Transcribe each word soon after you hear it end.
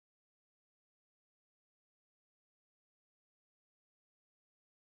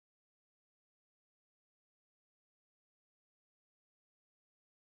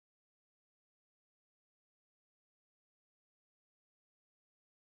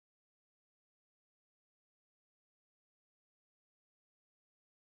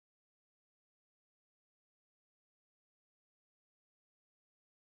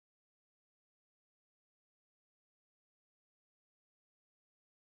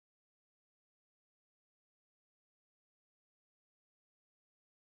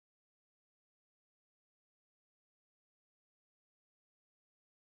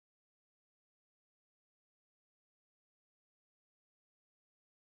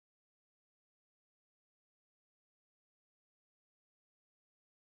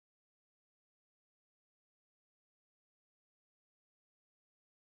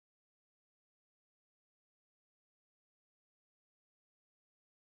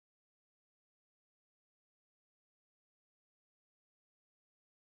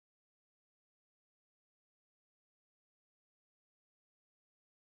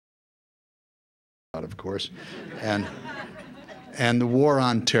about, of course, and the war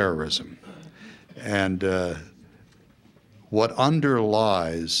on terrorism. And what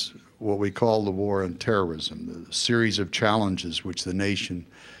underlies what we call the war on terrorism, the series of challenges which the nation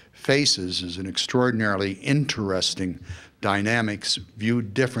faces, is an extraordinarily interesting dynamics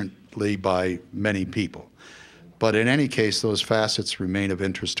viewed differently by many people. But in any case, those facets remain of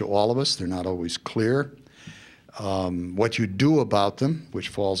interest to all of us. They're not always clear. What you do about them, which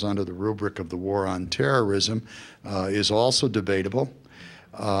falls under the rubric of the war on terrorism, is also debatable.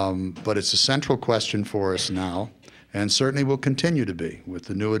 But it's a central question for us now, and certainly will continue to be with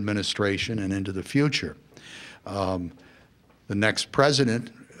the new administration and into the future. The next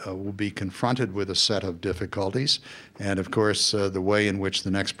president will be confronted with a set of difficulties, and of course the way in which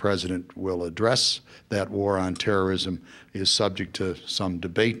the next president will address that war on terrorism is subject to some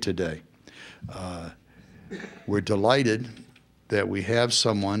debate today. We're delighted that we have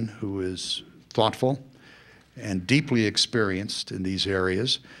someone who is thoughtful and deeply experienced in these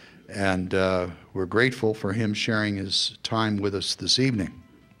areas, and we're grateful for him sharing his time with us this evening.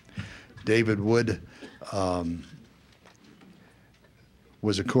 David Wood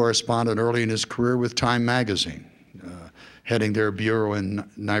was a correspondent early in his career with Time magazine, heading their bureau in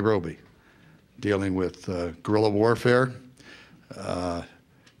Nairobi, dealing with guerrilla warfare,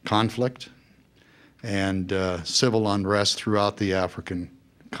 conflict, and civil unrest throughout the African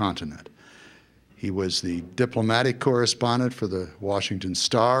continent. He was the diplomatic correspondent for the Washington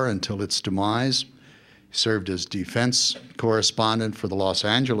Star until its demise. He served as defense correspondent for the Los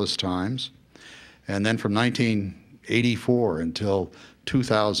Angeles Times. And then from 1984 until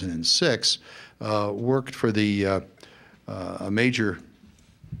 2006, worked for the a major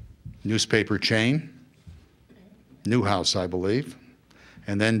newspaper chain, Newhouse, I believe,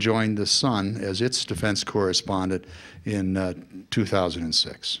 and then joined The Sun as its defense correspondent in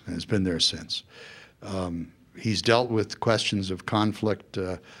 2006, and has been there since. He's dealt with questions of conflict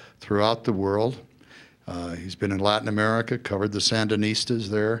throughout the world. He's been in Latin America, covered the Sandinistas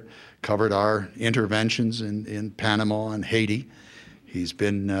there, covered our interventions in Panama and Haiti. He's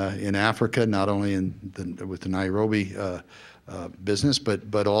been in Africa, not only with the Nairobi business,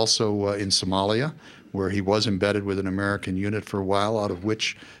 but also in Somalia, where he was embedded with an American unit for a while, out of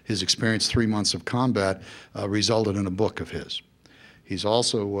which his experience 3 months of combat resulted in a book of his. He's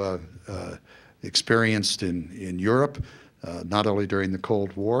also experienced in Europe, not only during the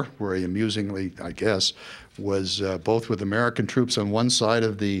Cold War, where he amusingly, I guess, was both with American troops on one side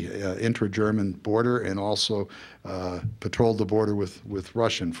of the intra-German border and also patrolled the border with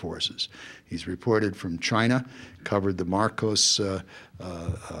Russian forces. He's reported from China, covered the Marcos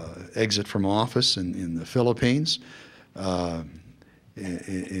exit from office in the Philippines.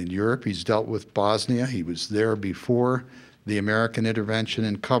 In Europe, he's dealt with Bosnia. He was there before the American intervention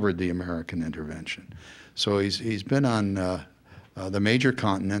and covered the American intervention. So he's been on the major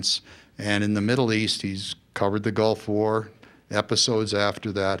continents, and in the Middle East, he's covered the Gulf War, episodes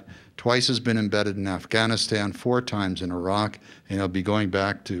after that, twice has been embedded in Afghanistan, 4 times in Iraq, and he'll be going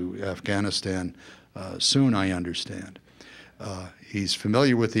back to Afghanistan soon, I understand. He's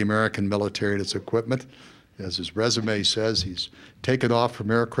familiar with the American military and its equipment. As his resume says, he's taken off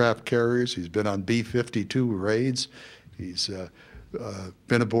from aircraft carriers. He's been on B-52 raids. He's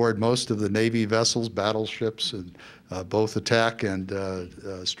been aboard most of the Navy vessels, battleships, and both attack and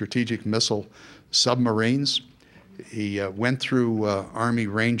strategic missile submarines. He went through Army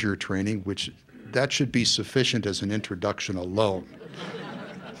Ranger training, which that should be sufficient as an introduction alone.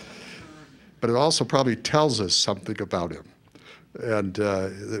 But it also probably tells us something about him. And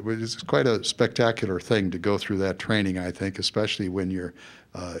it's quite a spectacular thing to go through that training, I think, especially when you're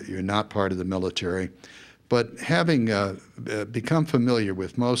not part of the military. But having become familiar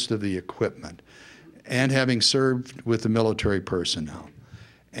with most of the equipment and having served with the military personnel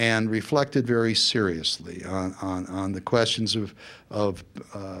and reflected very seriously on the questions of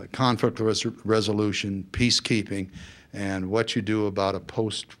conflict resolution, peacekeeping, and what you do about a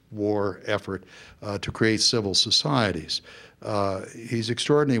post-war effort to create civil societies. He's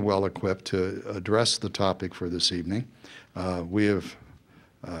extraordinarily well equipped to address the topic for this evening. We have,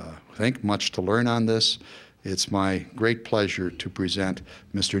 I think, much to learn on this. It's my great pleasure to present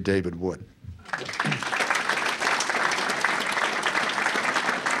Mr. David Wood.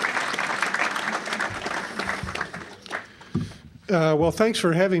 Well, thanks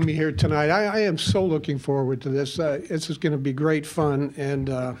for having me here tonight. I am so looking forward to this. This is going to be great fun, and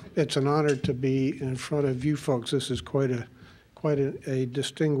it's an honor to be in front of you folks. This is quite a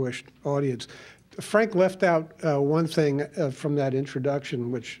distinguished audience. Frank left out one thing from that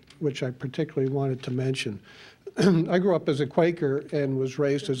introduction, which I particularly wanted to mention. I grew up as a Quaker and was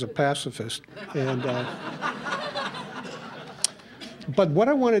raised as a pacifist. And, but what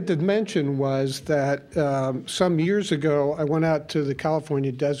I wanted to mention was that some years ago, I went out to the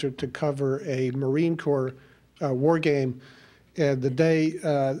California desert to cover a Marine Corps war game. And the day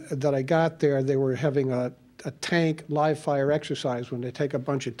that I got there, they were having a tank live fire exercise when they take a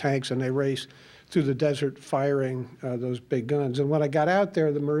bunch of tanks and they race through the desert firing those big guns. And when I got out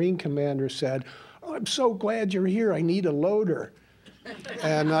there, the Marine commander said, "Oh, I'm so glad you're here. I need a loader."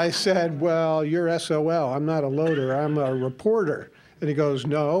 And I said, "Well, you're SOL. I'm not a loader. I'm a reporter." And he goes,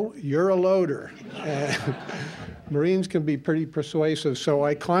 "No, you're a loader." And Marines can be pretty persuasive. So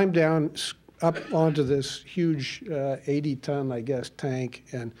I climbed down up onto this huge 80-ton, I guess, tank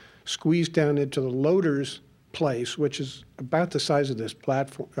and squeezed down into the loader's place, which is about the size of this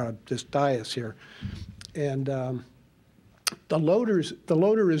platform, this dais here. And the loader is the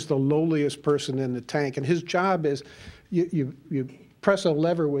lowliest person in the tank, and his job is you press a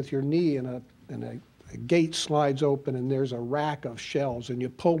lever with your knee, and a gate slides open, and there's a rack of shells, and you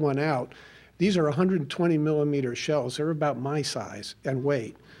pull one out. These are 120 millimeter shells. They're about my size and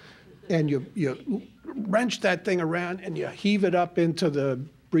weight. And you wrench that thing around, and you heave it up into the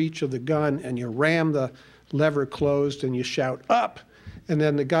breech of the gun, and you ram the lever closed, and you shout, "Up!" And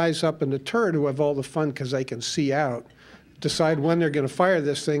then the guys up in the turret, who have all the fun because they can see out, decide when they're going to fire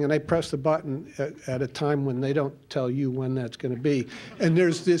this thing, and they press the button at a time when they don't tell you when that's going to be. And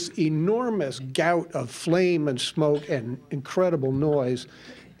there's this enormous gout of flame and smoke and incredible noise.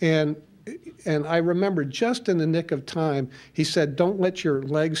 And I remember just in the nick of time, he said, "Don't let your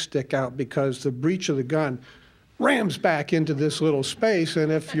legs stick out because the breech of the gun rams back into this little space,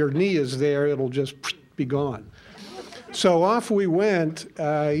 and if your knee is there, it'll just be gone." So off we went,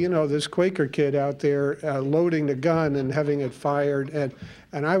 you know, this Quaker kid out there loading the gun and having it fired, and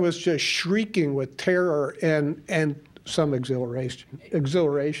I was just shrieking with terror and some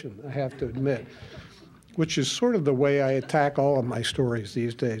exhilaration, I have to admit, which is sort of the way I attack all of my stories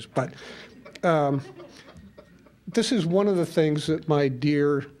these days. But this is one of the things that my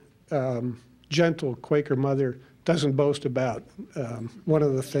dear, gentle Quaker mother doesn't boast about. One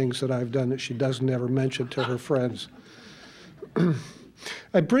of the things that I've done that she doesn't ever mention to her friends.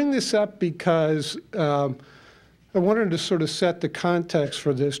 I bring this up because I wanted to sort of set the context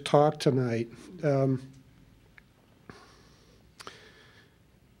for this talk tonight.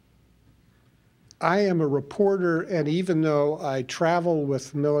 I am a reporter, and even though I travel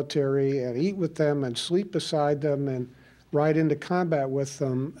with the military and eat with them and sleep beside them and ride into combat with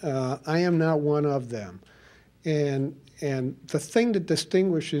them, I am not one of them. And the thing that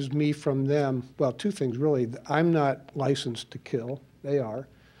distinguishes me from them, well, two things really. I'm not licensed to kill. They are.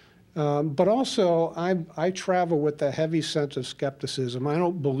 But also, I travel with a heavy sense of skepticism. I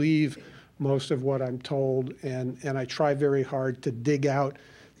don't believe most of what I'm told, and I try very hard to dig out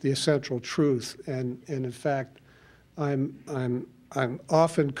the essential truth. And in fact, I'm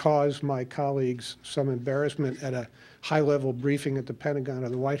often cause my colleagues some embarrassment at a high-level briefing at the Pentagon or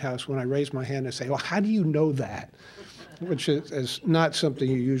the White House when I raise my hand and say, "Well, how do you know that?" Which is not something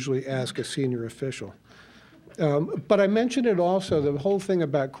you usually ask a senior official. But I mentioned it also, the whole thing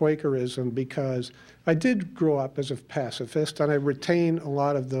about Quakerism, because I did grow up as a pacifist, and I retain a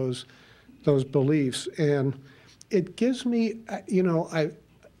lot of those beliefs. And it gives me, you know,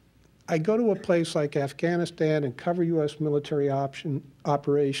 I go to a place like Afghanistan and cover U.S. military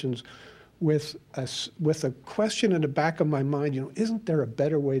operations with a question in the back of my mind, you know, isn't there a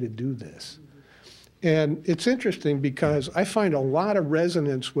better way to do this? And it's interesting because I find a lot of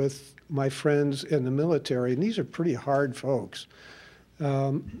resonance with my friends in the military, and these are pretty hard folks.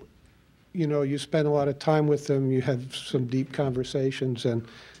 You know, you spend a lot of time with them, you have some deep conversations, and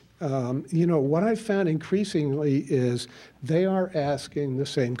you know, what I've found increasingly is they are asking the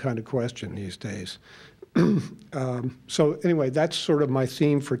same kind of question these days. So anyway, that's sort of my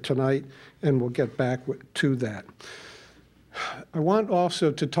theme for tonight, and we'll get back to that. I want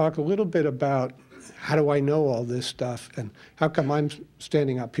also to talk a little bit about how do I know all this stuff, and how come I'm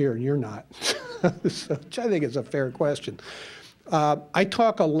standing up here and you're not? So, which I think is a fair question. I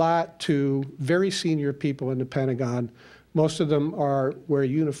talk a lot to very senior people in the Pentagon. Most of them wear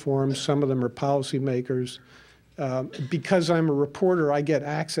uniforms. Some of them are policymakers. Because I'm a reporter, I get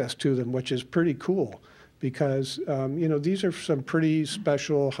access to them, which is pretty cool because, you know, these are some pretty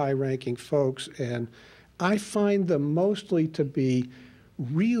special, high-ranking folks, and I find them mostly to be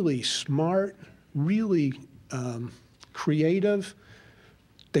really smart, really creative.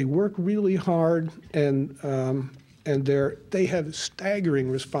 They work really hard, and they have staggering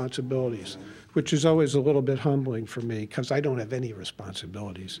responsibilities, which is always a little bit humbling for me because I don't have any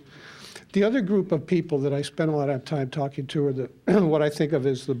responsibilities. The other group of people that I spend a lot of time talking to are the what I think of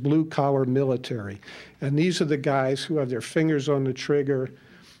as the blue-collar military. And these are the guys who have their fingers on the trigger,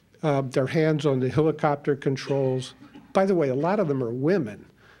 their hands on the helicopter controls. By the way, a lot of them are women.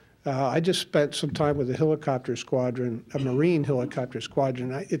 I just spent some time with a helicopter squadron, a Marine helicopter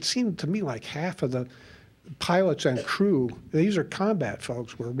squadron. It seemed to me like half of the pilots and crew, these are combat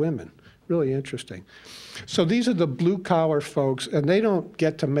folks, were women. Really interesting. So these are the blue-collar folks, and they don't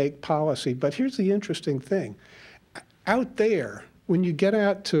get to make policy. But here's the interesting thing. Out there, when you get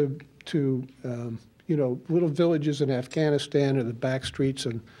out to little villages in Afghanistan or the back streets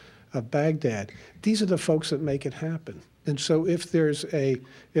of Baghdad, these are the folks that make it happen. And so if there's a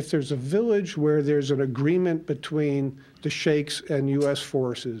village where there's an agreement between the sheikhs and U.S.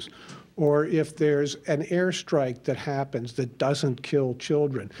 forces, or if there's an airstrike that happens that doesn't kill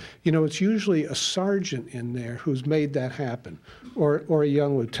children, it's usually a sergeant in there who's made that happen, or a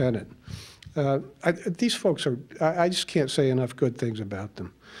young lieutenant. These folks I just can't say enough good things about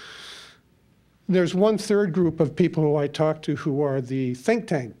them. There's one third group of people who I talk to who are the think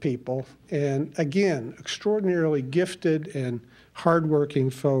tank people, and again, extraordinarily gifted and hardworking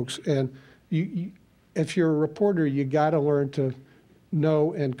folks. And if you're a reporter, you got to learn to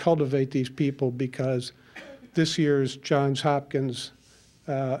know and cultivate these people, because this year's Johns Hopkins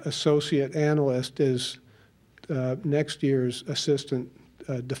associate analyst is next year's assistant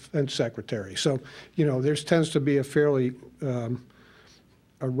defense secretary. So, there tends to be a fairly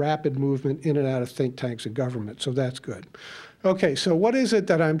a rapid movement in and out of think tanks and government, so that's good. Okay, so what is it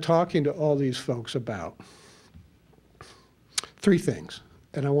that I'm talking to all these folks about? Three things,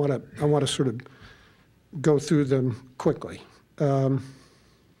 and I want to sort of go through them quickly.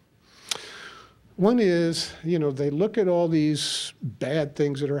 One is, they look at all these bad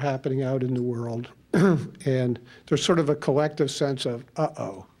things that are happening out in the world, and there's sort of a collective sense of,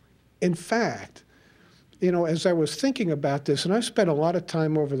 uh-oh. In fact, as I was thinking about this, and I've spent a lot of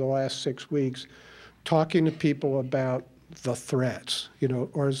time over the last 6 weeks talking to people about the threats,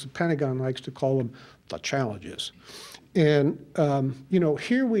 or as the Pentagon likes to call them, the challenges. And,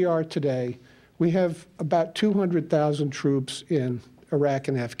 here we are today. We have about 200,000 troops in Iraq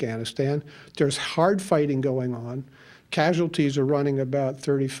and Afghanistan. There's hard fighting going on. Casualties are running about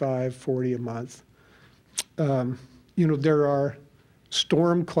 35, 40 a month. There are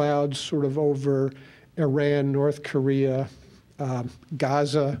storm clouds sort of over Iran, North Korea,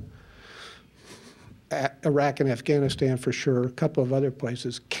 Gaza, Iraq and Afghanistan for sure, a couple of other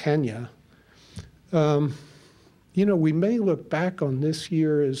places, Kenya. We may look back on this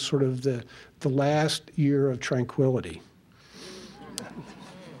year as sort of the last year of tranquility.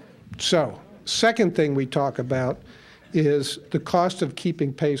 So, second thing we talk about is the cost of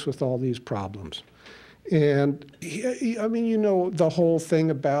keeping pace with all these problems. And, the whole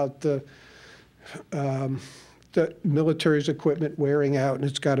thing about the military's equipment wearing out and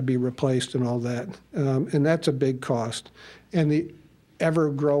it's got to be replaced and all that. And that's a big cost. And the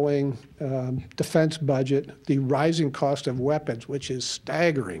ever-growing defense budget, the rising cost of weapons, which is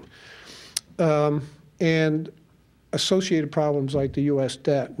staggering, and associated problems like the U.S.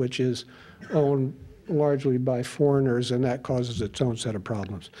 debt, which is owned largely by foreigners, and that causes its own set of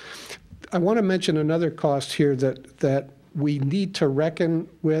problems. I want to mention another cost here that we need to reckon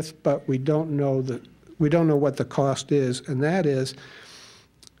with, but we don't know what the cost is, and that is,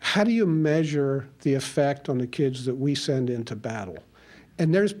 how do you measure the effect on the kids that we send into battle?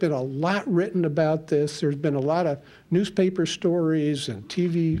 And there's been a lot written about this. There's been a lot of newspaper stories and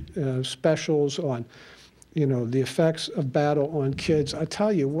TV specials on, the effects of battle on kids. I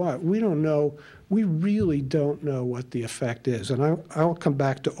tell you what, we don't know. We really don't know what the effect is. And I'll come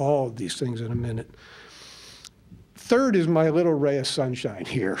back to all of these things in a minute. Third is my little ray of sunshine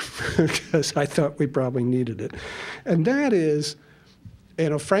here, because I thought we probably needed it. And that is,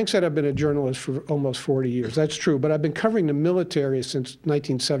 Frank said I've been a journalist for almost 40 years. That's true, but I've been covering the military since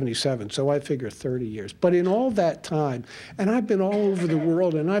 1977, so I figure 30 years. But in all that time, and I've been all over the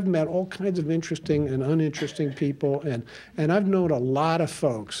world, and I've met all kinds of interesting and uninteresting people, and I've known a lot of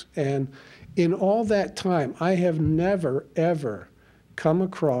folks. And in all that time, I have never, ever come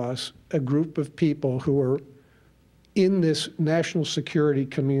across a group of people who are in this national security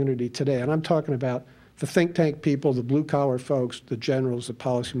community today. And I'm talking about the think tank people, the blue-collar folks, the generals, the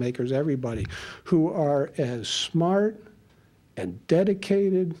policymakers, everybody, who are as smart and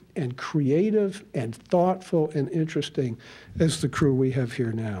dedicated and creative and thoughtful and interesting as the crew we have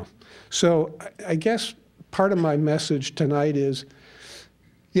here now. So I guess part of my message tonight is,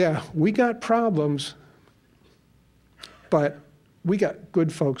 yeah, we got problems, but we got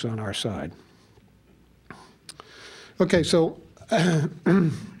good folks on our side. Okay, so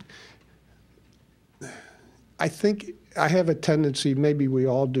I think I have a tendency, maybe we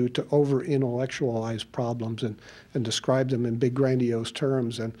all do, to over-intellectualize problems and describe them in big, grandiose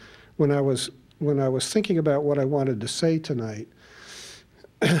terms. And when I was thinking about what I wanted to say tonight,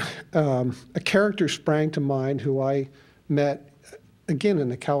 a character sprang to mind who I met, again, in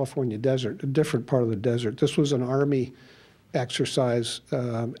the California desert, a different part of the desert. This was an Army exercise,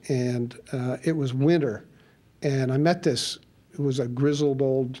 and it was winter. And I met this, it was a grizzled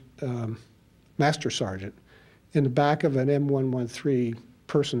old master sergeant in the back of an M113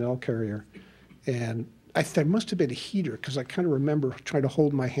 personnel carrier. And there must have been a heater, because I kind of remember trying to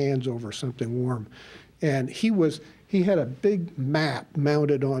hold my hands over something warm. And he had a big map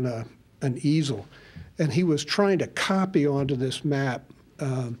mounted on an easel, and he was trying to copy onto this map,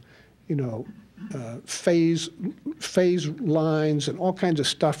 phase lines and all kinds of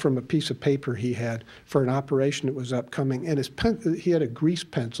stuff from a piece of paper he had for an operation that was upcoming. And he had a grease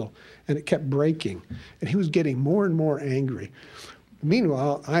pencil, and it kept breaking, and he was getting more and more angry.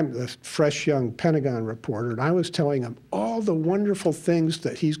 Meanwhile, I'm the fresh young Pentagon reporter, and I was telling him all the wonderful things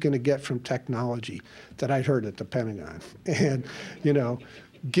that he's going to get from technology that I'd heard at the Pentagon. And,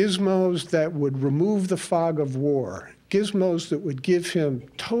 gizmos that would remove the fog of war, gizmos that would give him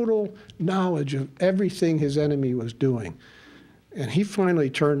total knowledge of everything his enemy was doing. And he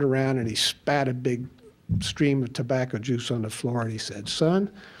finally turned around and he spat a big stream of tobacco juice on the floor, and he said, "Son,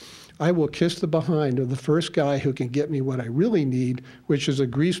 I will kiss the behind of the first guy who can get me what I really need, which is a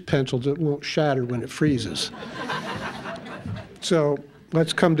grease pencil that won't shatter when it freezes." So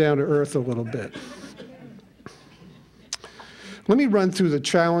let's come down to earth a little bit. Let me run through the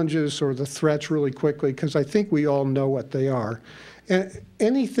challenges or the threats really quickly, because I think we all know what they are. And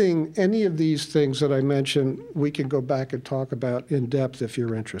any of these things that I mentioned, we can go back and talk about in depth if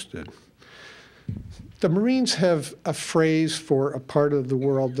you're interested. The Marines have a phrase for a part of the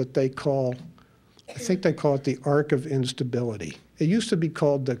world that they call, I think they call it the arc of instability. It used to be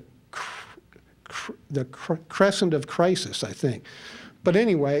called the crescent of crisis, I think. But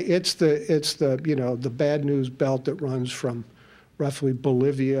anyway, it's the bad news belt that runs from roughly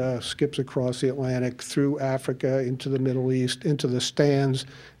Bolivia, skips across the Atlantic, through Africa, into the Middle East, into the Stans,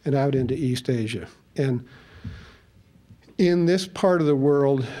 and out into East Asia. And in this part of the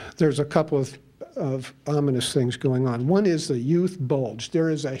world, there's a couple of ominous things going on. One is the youth bulge. There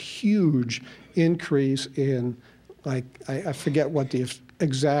is a huge increase in, like, I forget what the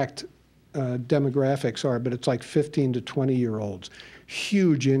exact demographics are, but it's like 15 to 20-year-olds.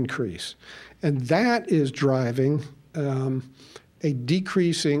 Huge increase. And that is driving a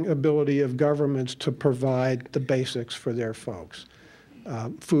decreasing ability of governments to provide the basics for their folks.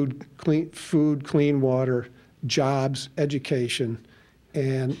 Food, clean water, jobs, education,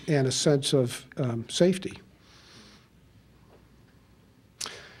 and a sense of safety.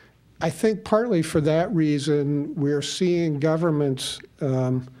 I think partly for that reason, we're seeing governments,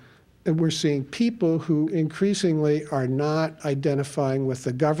 and we're seeing people who increasingly are not identifying with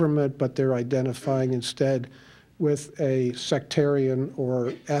the government, but they're identifying instead with a sectarian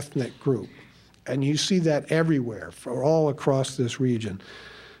or ethnic group. And you see that everywhere, all across this region.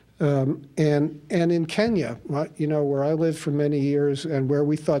 And in Kenya, where I lived for many years and where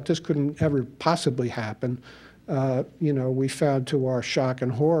we thought this couldn't ever possibly happen, we found to our shock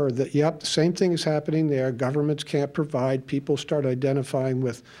and horror that, yep, the same thing is happening there. Governments can't provide. People start identifying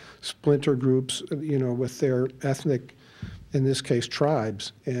with splinter groups, with their ethnic, in this case,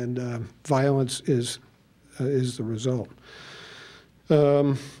 tribes, and violence is the result.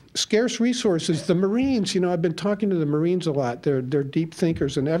 Scarce resources. The Marines, I've been talking to the Marines a lot. They're deep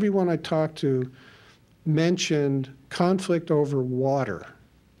thinkers, and everyone I talked to mentioned conflict over water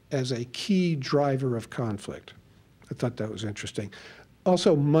as a key driver of conflict. I thought that was interesting.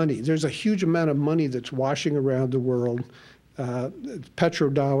 Also, money. There's a huge amount of money that's washing around the world.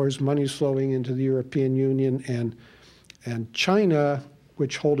 Petrodollars, money's flowing into the European Union, and China,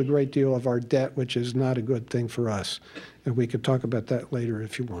 which hold a great deal of our debt, which is not a good thing for us. And we could talk about that later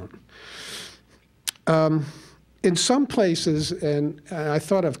if you want. In some places, and I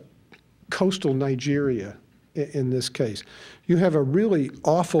thought of coastal Nigeria in this case, you have a really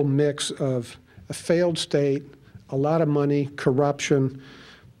awful mix of a failed state, a lot of money, corruption,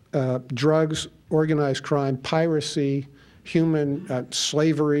 drugs, organized crime, piracy, human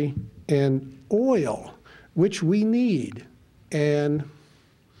slavery, and oil, which we need. And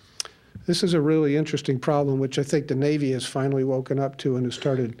this is a really interesting problem, which I think the Navy has finally woken up to and has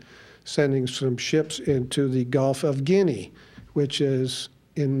started sending some ships into the Gulf of Guinea, which is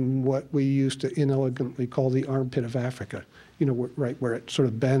in what we used to inelegantly call the armpit of Africa, right where it sort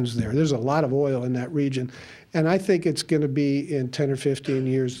of bends there. There's a lot of oil in that region. And I think it's going to be in 10 or 15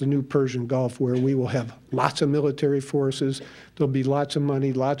 years the new Persian Gulf, where we will have lots of military forces. There'll be lots of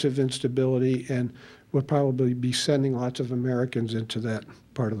money, lots of instability, and we'll probably be sending lots of Americans into that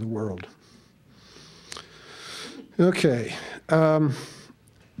part of the world. Okay.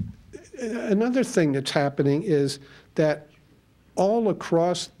 Another thing that's happening is that all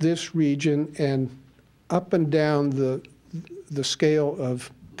across this region and up and down the scale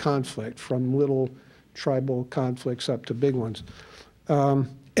of conflict, from little tribal conflicts up to big ones, an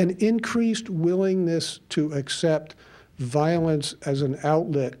increased willingness to accept violence as an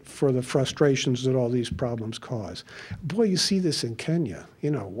outlet for the frustrations that all these problems cause. Boy, you see this in Kenya.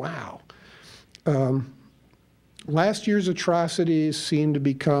 Wow. Last year's atrocities seem to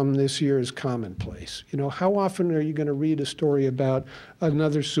become this year's commonplace. How often are you going to read a story about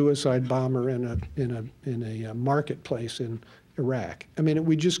another suicide bomber in a marketplace in Iraq? I mean,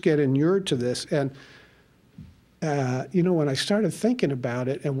 we just get inured to this. And when I started thinking about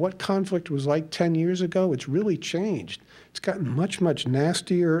it and what conflict was like 10 years ago, it's really changed. It's gotten much, much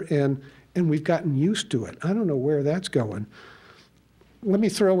nastier, and we've gotten used to it. I don't know where that's going. Let me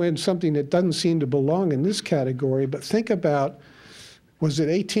throw in something that doesn't seem to belong in this category, but think about, was it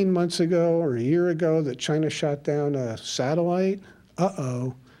 18 months ago or a year ago that China shot down a satellite?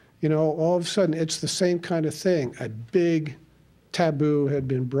 Uh-oh. All of a sudden, it's the same kind of thing. A big taboo had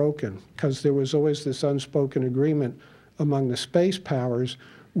been broken because there was always this unspoken agreement among the space powers.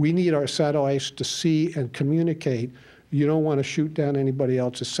 We need our satellites to see and communicate. You don't want to shoot down anybody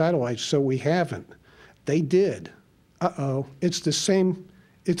else's satellites, so we haven't. They did. Uh-oh. It's the same.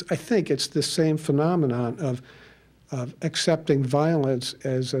 I think it's the same phenomenon of accepting violence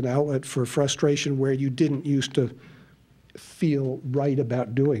as an outlet for frustration where you didn't used to feel right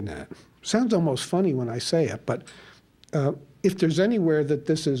about doing that. Sounds almost funny when I say it, but if there's anywhere that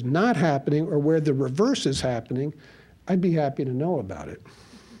this is not happening or where the reverse is happening, I'd be happy to know about it.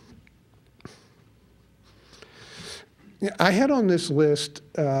 I had on this list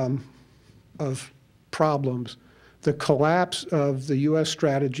of problems the collapse of the U.S.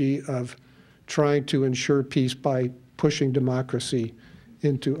 strategy of trying to ensure peace by pushing democracy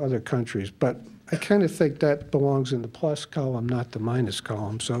into other countries. But I kind of think that belongs in the plus column, not the minus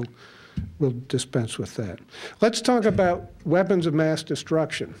column, so we'll dispense with that. Let's talk about weapons of mass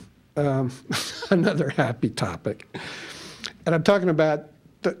destruction, another happy topic. And I'm talking about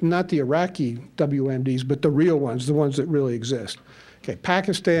not the Iraqi WMDs, but the real ones, the ones that really exist. Okay,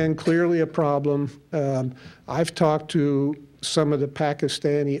 Pakistan, clearly a problem. I've talked to some of the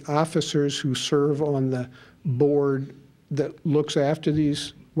Pakistani officers who serve on the board that looks after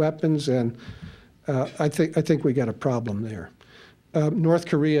these weapons, and I think we got a problem there. North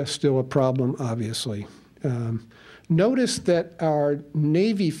Korea, still a problem, obviously. Notice that our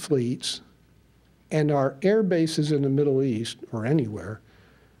Navy fleets and our air bases in the Middle East, or anywhere,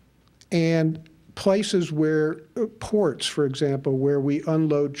 and places where, ports, for example, where we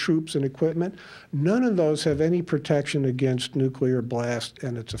unload troops and equipment, none of those have any protection against nuclear blast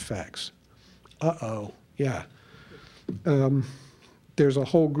and its effects. Uh-oh, yeah. There's a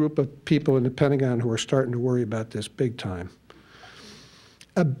whole group of people in the Pentagon who are starting to worry about this big time.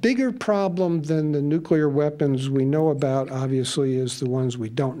 A bigger problem than the nuclear weapons we know about, obviously, is the ones we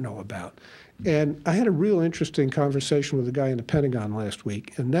don't know about. And I had a real interesting conversation with a guy in the Pentagon last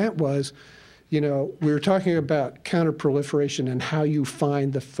week, and that was, we were talking about counterproliferation and how you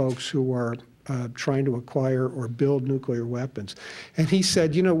find the folks who are trying to acquire or build nuclear weapons. And he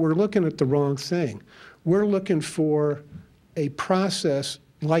said, we're looking at the wrong thing. We're looking for a process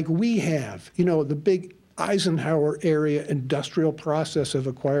like we have, the big Eisenhower area industrial process of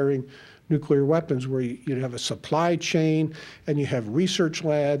acquiring nuclear weapons, where you have a supply chain and you have research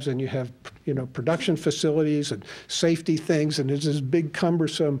labs and you have production facilities and safety things, and there's this big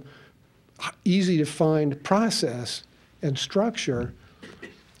cumbersome, easy to find process and structure.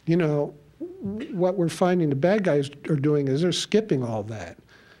 What we're finding the bad guys are doing is they're skipping all that.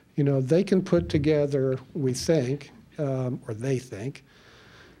 They can put together, we think, or they think,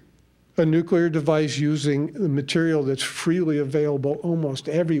 a nuclear device using the material that's freely available almost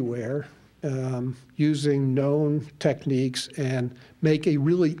everywhere, using known techniques, and make a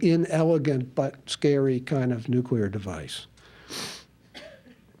really inelegant but scary kind of nuclear device.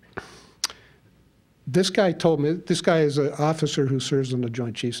 This guy told me, this guy is an officer who serves on the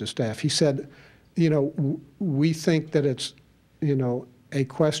Joint Chiefs of Staff. He said, we think that it's, a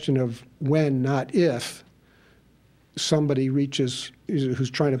question of when, not if, somebody reaches, who's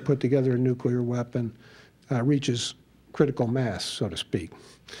trying to put together a nuclear weapon, reaches critical mass, so to speak.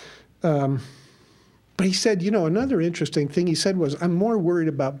 But But he said, you know, another interesting thing he said was, I'm more worried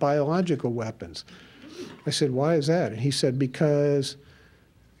about biological weapons. I said, why is that? And he said, because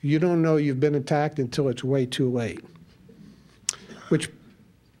you don't know you've been attacked until it's way too late. Which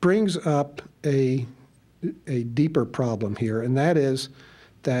brings up a deeper problem here, and that is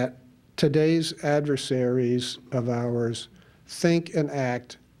that today's adversaries of ours think and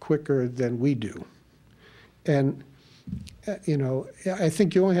act quicker than we do. And, you know, I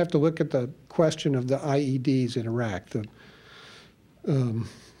think you only have to look at the question of the IEDs in Iraq, the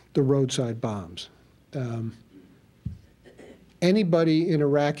roadside bombs. Anybody in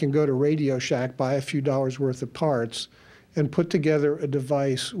Iraq can go to Radio Shack, buy a few dollars worth of parts, and put together a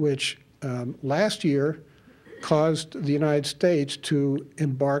device which last year caused the United States to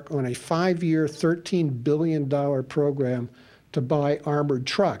embark on a 5-year, $13 billion program to buy armored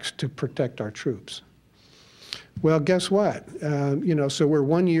trucks to protect our troops. Well, guess what? You know, so we're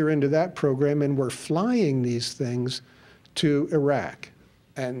 1 year into that program, and we're flying these things to Iraq.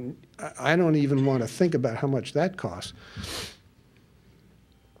 And I don't even want to think about how much that costs.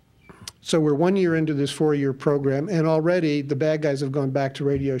 So we're 1 year into this 4-year program, and already the bad guys have gone back to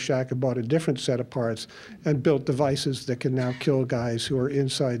Radio Shack and bought a different set of parts and built devices that can now kill guys who are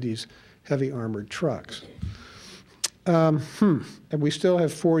inside these heavy armored trucks. And we still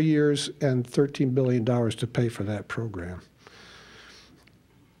have 4 years and $13 billion to pay for that program.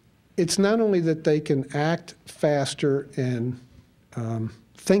 It's not only that they can act faster and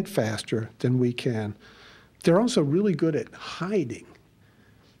think faster than we can, they're also really good at hiding.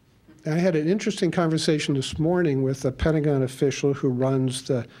 I had an interesting conversation this morning with a Pentagon official who runs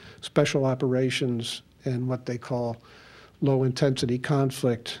the Special Operations and what they call Low-Intensity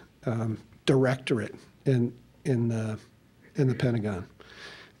Conflict Directorate in the Pentagon.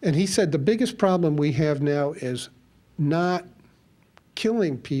 And he said the biggest problem we have now is not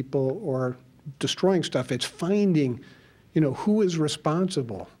killing people or destroying stuff. It's finding, you know, who is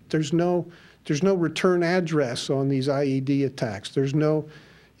responsible. There's no return address on these IED attacks. There's no,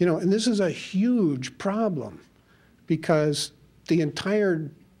 you know, and this is a huge problem because the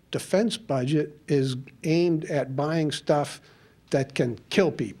entire defense budget is aimed at buying stuff that can kill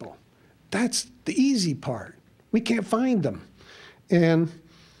people. That's the easy part. We can't find them. And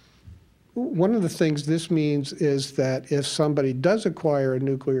one of the things this means is that if somebody does acquire a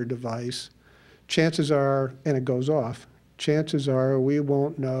nuclear device, chances are, and it goes off, chances are we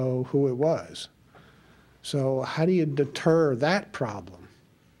won't know who it was. So how do you deter that problem?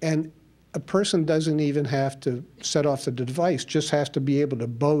 And a person doesn't even have to set off the device, just has to be able to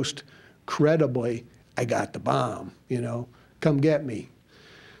boast credibly, I got the bomb, you know, come get me.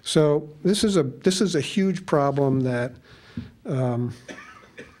 So this is a huge problem that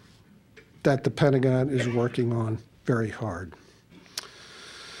that the Pentagon is working on very hard.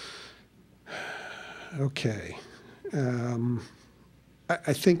 Okay.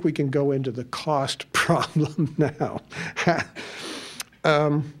 I think we can go into the cost problem now.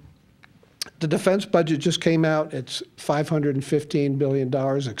 The defense budget just came out. It's $515 billion,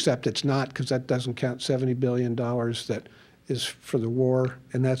 except it's not because that doesn't count $70 billion that is for the war,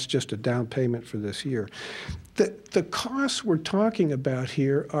 and that's just a down payment for this year. The costs we're talking about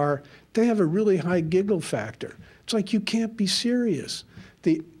here they have a really high giggle factor. It's like you can't be serious.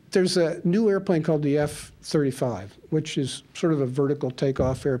 There's a new airplane called the F-35, which is sort of a vertical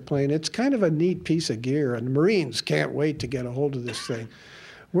takeoff airplane. It's kind of a neat piece of gear, and the Marines can't wait to get a hold of this thing.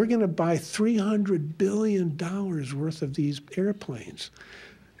 We're going to buy $300 billion worth of these airplanes.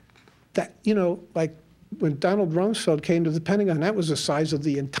 That, you know, like when Donald Rumsfeld came to the Pentagon, that was the size of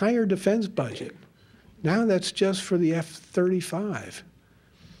the entire defense budget. Now that's just for the F-35.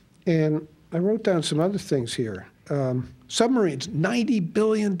 And I wrote down some other things here. Submarines, $90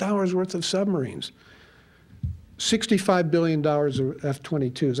 billion worth of submarines. $65 billion of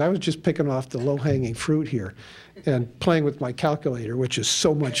F-22s. I was just picking off the low-hanging fruit here and playing with my calculator, which is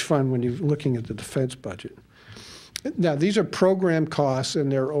so much fun when you're looking at the defense budget. Now, these are program costs,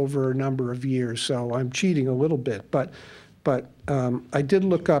 and they're over a number of years, so I'm cheating a little bit. But I did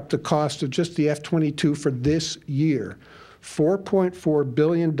look up the cost of just the F-22 for this year, $4.4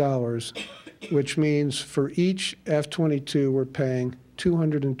 billion, which means for each F-22 we're paying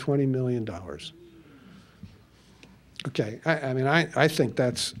 $220 million. Okay, I mean, I think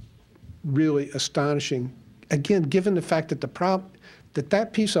that's really astonishing. Again, given the fact that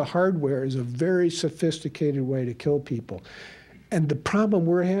that piece of hardware is a very sophisticated way to kill people. And the problem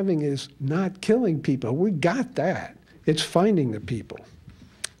we're having is not killing people. We got that. It's finding the people.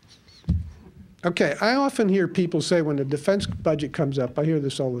 Okay, I often hear people say when the defense budget comes up, I hear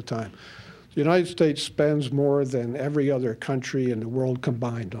this all the time, the United States spends more than every other country in the world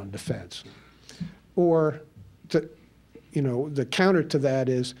combined on defense. Or the counter to that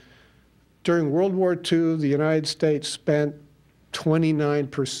is during World War II, the United States spent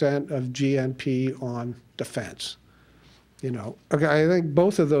 29% of GNP on defense. Okay, I think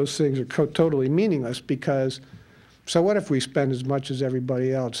both of those things are totally meaningless because, so what if we spend as much as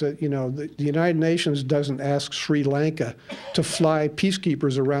everybody else? The United Nations doesn't ask Sri Lanka to fly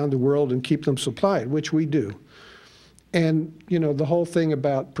peacekeepers around the world and keep them supplied, which we do. And, the whole thing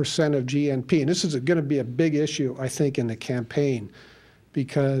about percent of GNP, and this is going to be a big issue, I think, in the campaign,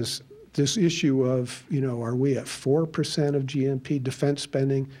 because this issue of, are we at 4% of GNP defense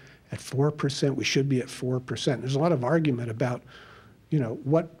spending? At 4%, we should be at 4%. There's a lot of argument about,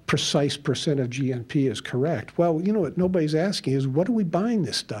 what precise percent of GNP is correct. Well, what nobody's asking is, what are we buying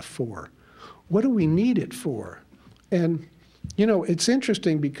this stuff for? What do we need it for? And, it's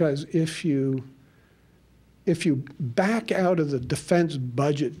interesting because if you back out of the defense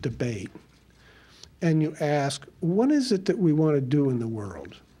budget debate and you ask, what is it that we want to do in the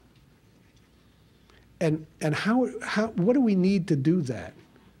world? And what do we need to do that?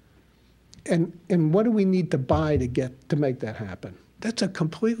 And what do we need to buy to make that happen? That's a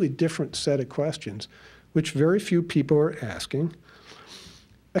completely different set of questions, which very few people are asking,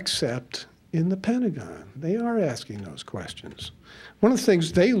 except in the Pentagon. They are asking those questions. One of the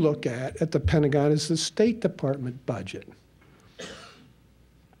things they look at the Pentagon is the State Department budget.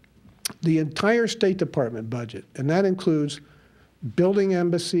 The entire State Department budget, and that includes building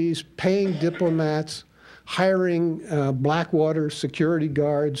embassies, paying diplomats, hiring Blackwater security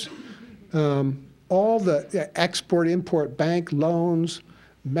guards, all the export-import bank loans,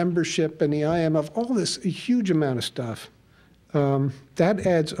 membership in the IMF, all this huge amount of stuff. That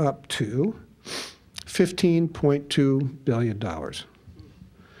adds up to $15.2 billion.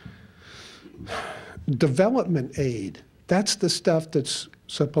 Development aid, that's the stuff that's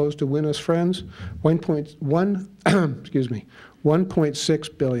supposed to win us friends,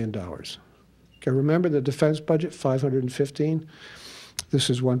 $1.6 billion. Okay, remember the defense budget, 515? This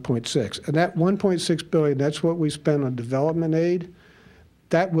is 1.6. And that 1.6 billion, that's what we spend on development aid.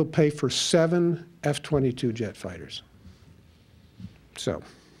 That will pay for 7 F-22 jet fighters. So,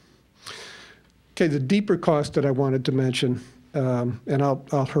 okay, the deeper cost that I wanted to mention, and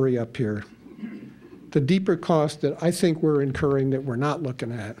I'll hurry up here. The deeper cost that I think we're incurring that we're not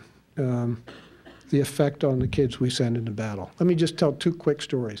looking at, the effect on the kids we send into battle. Let me just tell 2 quick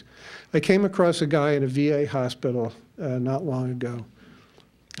stories. I came across a guy in a VA hospital not long ago.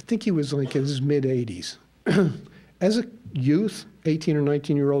 I think he was like in his mid-80s. As a youth, 18 or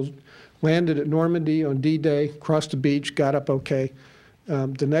 19-year-old, landed at Normandy on D-Day, crossed the beach, got up okay.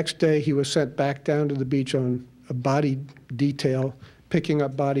 The next day, he was sent back down to the beach on a body detail, picking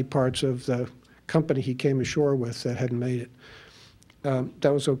up body parts of the company he came ashore with that hadn't made it.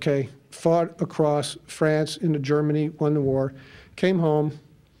 That was okay. Fought across France into Germany, won the war, came home,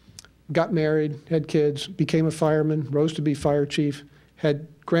 got married, had kids, became a fireman, rose to be fire chief, had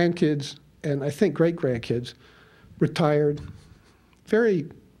grandkids, and I think great-grandkids, retired, very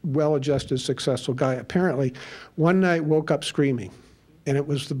well-adjusted, successful guy. Apparently, one night woke up screaming, and it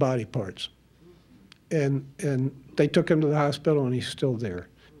was the body parts. And they took him to the hospital, and he's still there,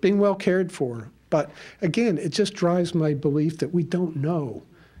 being well cared for. But again, it just drives my belief that we don't know,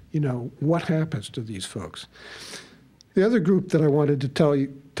 what happens to these folks. The other group that I wanted to tell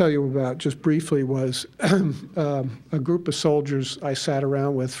you about just briefly was a group of soldiers I sat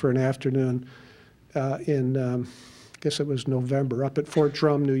around with for an afternoon in, I guess it was November, up at Fort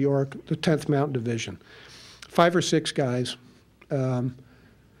Drum, New York, the 10th Mountain Division. 5 or 6 guys in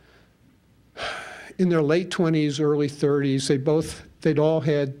their late 20s, early 30s. They'd all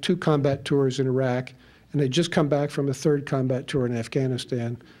had 2 combat tours in Iraq, and they'd just come back from a 3rd combat tour in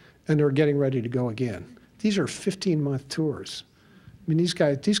Afghanistan, and they were getting ready to go again. These are 15-month tours. I mean, these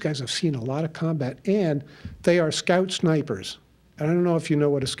guys have seen a lot of combat, and they are scout snipers. And I don't know if you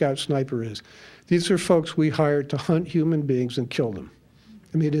know what a scout sniper is. These are folks we hired to hunt human beings and kill them.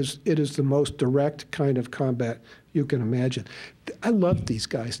 I mean, it is the most direct kind of combat you can imagine. I loved these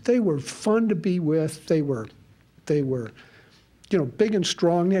guys. They were fun to be with. They were big and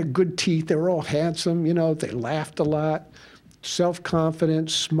strong. They had good teeth. They were all handsome. They laughed a lot.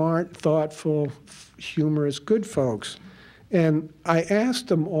 Self-confident, smart, thoughtful, humorous, good folks. And I asked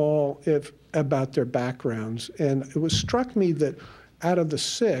them all about their backgrounds, and it struck me that out of the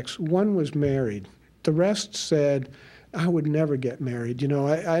 6, 1 was married. The rest said, I would never get married.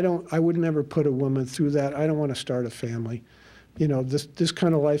 I would never put a woman through that. I don't want to start a family. This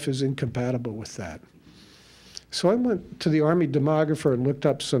kind of life is incompatible with that. So I went to the Army demographer and looked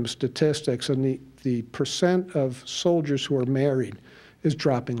up some statistics, and the percent of soldiers who are married is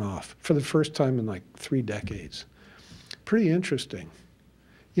dropping off for the first time in like 3 decades. Pretty interesting.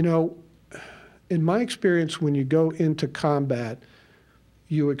 You know, in my experience, when you go into combat,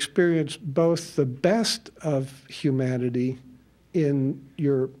 you experience both the best of humanity in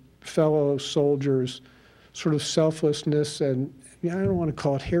your fellow soldiers' sort of selflessness and, I don't want to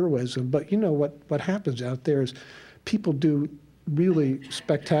call it heroism, but you know what happens out there is people do really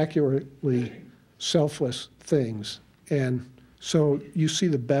spectacularly selfless things. And so you see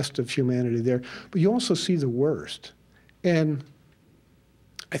the best of humanity there, but you also see the worst. And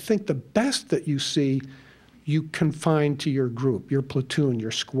I think the best that you see, you confine to your group, your platoon,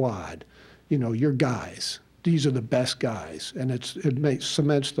 your squad, you know, your guys. These are the best guys, and it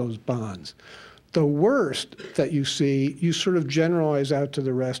cements those bonds. The worst that you see, you sort of generalize out to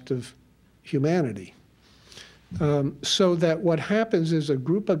the rest of humanity. So that what happens is a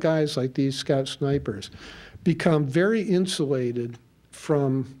group of guys like these scout snipers become very insulated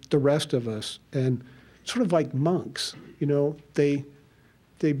from the rest of us, and sort of like monks, you know, they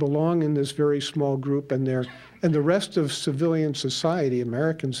belong in this very small group, and the rest of civilian society,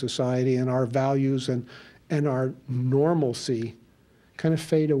 American society, and our values and our normalcy kind of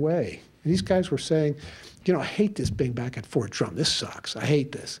fade away. And these guys were saying, you know, I hate this being back at Fort Drum. This sucks. I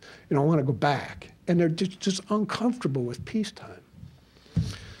hate this. You know, I want to go back. And they're just uncomfortable with peacetime.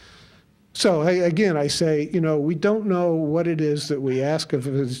 So again, I say, you know, we don't know what it is that we ask of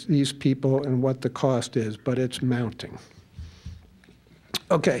these people and what the cost is, but it's mounting.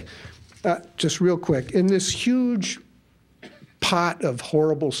 Okay, just real quick. In this huge pot of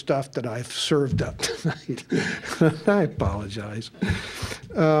horrible stuff that I've served up tonight, I apologize.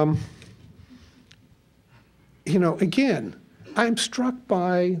 You know, again, I'm struck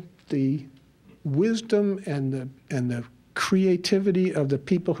by the wisdom and the creativity of the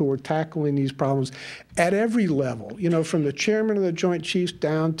people who are tackling these problems at every level, you know, from the chairman of the Joint Chiefs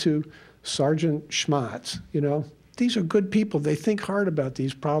down to Sergeant Schmatz, you know. These are good people. They think hard about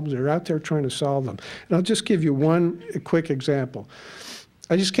these problems. They're out there trying to solve them. And I'll just give you one quick example.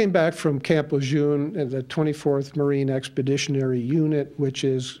 I just came back from Camp Lejeune, the 24th Marine Expeditionary Unit, which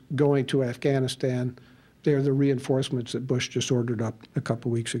is going to Afghanistan. They're the reinforcements that Bush just ordered up a couple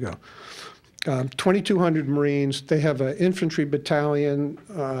weeks ago. 2,200 Marines. They have an infantry battalion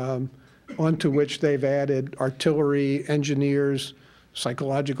onto which they've added artillery, engineers,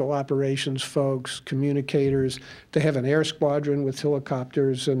 psychological operations folks, communicators. They have an air squadron with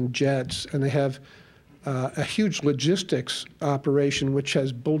helicopters and jets, and they have a huge logistics operation which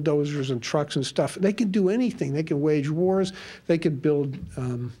has bulldozers and trucks and stuff. They can do anything. They can wage wars. They can build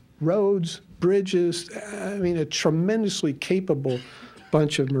roads, bridges. I mean, a tremendously capable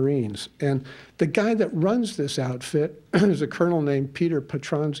bunch of Marines. And the guy that runs this outfit is a colonel named Peter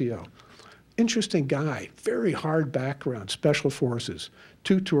Petronzio. Interesting guy, very hard background, special forces,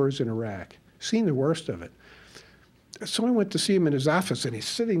 2 tours in Iraq, seen the worst of it. So I went to see him in his office, and he's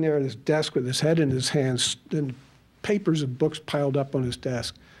sitting there at his desk with his head in his hands and papers and books piled up on his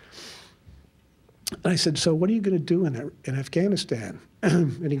desk. And I said, so what are you going to do in Afghanistan?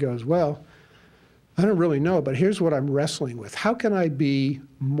 And he goes, well, I don't really know, but here's what I'm wrestling with. How can I be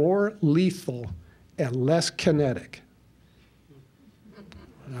more lethal and less kinetic?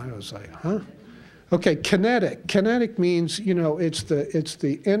 And I was like, huh? Okay, kinetic. Kinetic means, you know, it's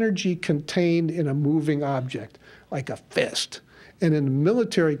the energy contained in a moving object, like a fist. And in the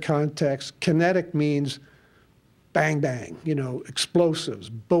military context, kinetic means bang, bang, you know, explosives,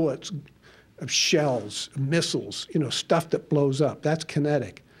 bullets, shells, missiles, you know, stuff that blows up. That's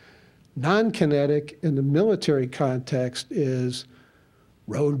kinetic. Non-kinetic in the military context is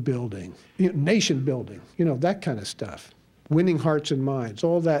road building, you know, nation building, you know, that kind of stuff. Winning hearts and minds,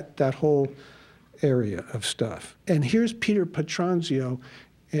 all that whole area of stuff. And here's Peter Petronzio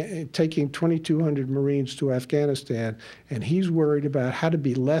taking 2,200 Marines to Afghanistan, and he's worried about how to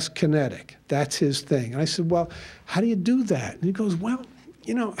be less kinetic. That's his thing. And I said, well, how do you do that? And he goes, well,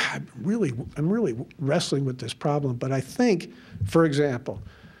 you know, I'm really wrestling with this problem, but I think, for example,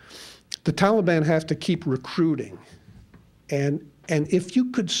 the Taliban have to keep recruiting. And if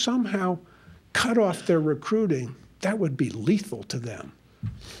you could somehow cut off their recruiting, that would be lethal to them. I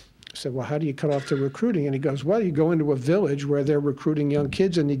said, well, how do you cut off the recruiting? And he goes, well, you go into a village where they're recruiting young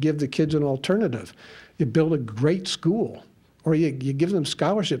kids and you give the kids an alternative. You build a great school, or you give them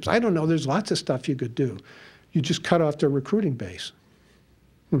scholarships. I don't know, there's lots of stuff you could do. You just cut off their recruiting base.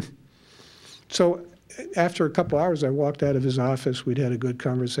 So after a couple hours, I walked out of his office. We'd had a good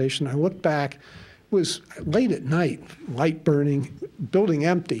conversation. I looked back. It was late at night, light burning, building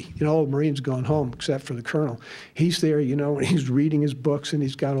empty. You know, all the Marines gone home except for the colonel. He's there, you know, and he's reading his books, and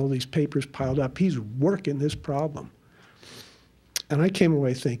he's got all these papers piled up. He's working this problem. And I came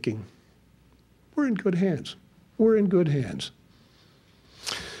away thinking, we're in good hands. We're in good hands.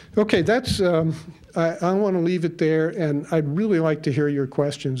 Okay, that's, I want to leave it there, and I'd really like to hear your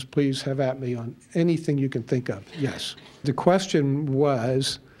questions. Please have at me on anything you can think of. Yes. The question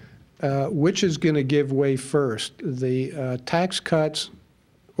was, which is going to give way first, the tax cuts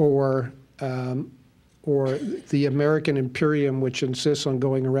or the American imperium, which insists on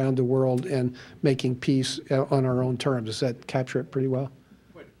going around the world and making peace on our own terms? Does that capture it pretty well?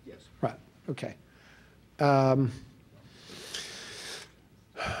 Yes. Right, okay.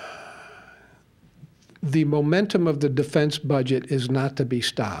 The momentum of the defense budget is not to be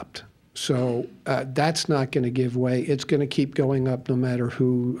stopped. So that's not going to give way. It's going to keep going up no matter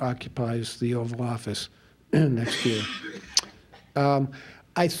who occupies the Oval Office next year.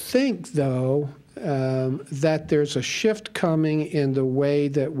 I think, though, that there's a shift coming in the way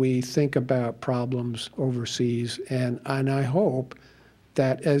that we think about problems overseas, and I hope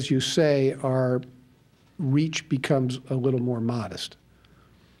that, as you say, our reach becomes a little more modest.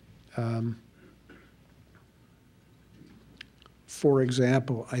 For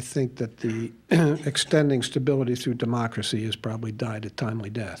example, I think that the extending stability through democracy has probably died a timely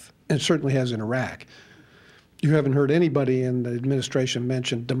death, and it certainly has in Iraq. You haven't heard anybody in the administration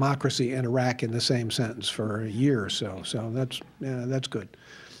mention democracy and Iraq in the same sentence for a year or so, so that's good.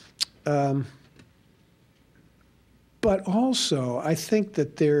 But also, I think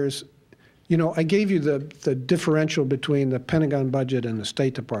that there's, you know, I gave you the differential between the Pentagon budget and the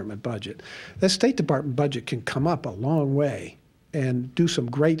State Department budget. The State Department budget can come up a long way and do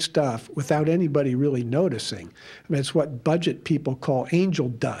some great stuff without anybody really noticing. I mean, it's what budget people call angel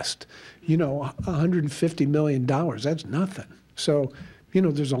dust. You know, $150 million, that's nothing. So, you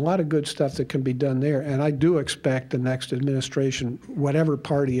know, there's a lot of good stuff that can be done there, and I do expect the next administration, whatever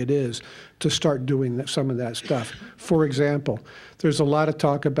party it is, to start doing some of that stuff. For example, there's a lot of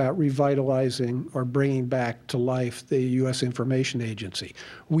talk about revitalizing or bringing back to life the U.S. Information Agency.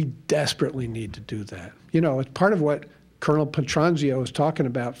 We desperately need to do that. You know, it's part of what Colonel Petronzio is talking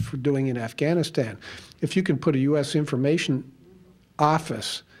about for doing in Afghanistan. If you can put a U.S. information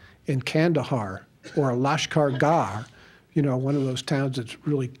office in Kandahar or Lashkar Gah, you know, one of those towns that's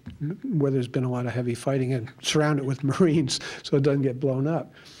really where there's been a lot of heavy fighting, and surround it with Marines so it doesn't get blown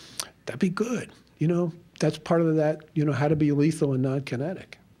up, that'd be good. You know, that's part of that, you know, how to be lethal and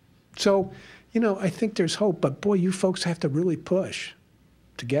non-kinetic. So, you know, I think there's hope, but boy, you folks have to really push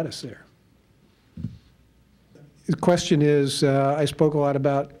to get us there. The question is, I spoke a lot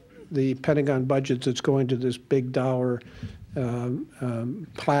about the Pentagon budgets that's going to this big dollar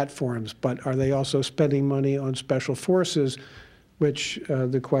platforms, but are they also spending money on special forces, which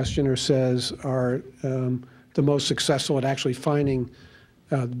the questioner says are the most successful at actually finding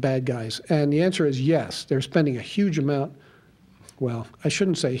the bad guys? And the answer is yes. They're spending a huge amount. Well, I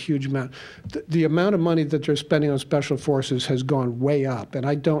shouldn't say a huge amount. The amount of money that they're spending on special forces has gone way up, and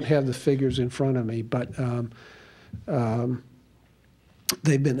I don't have the figures in front of me, but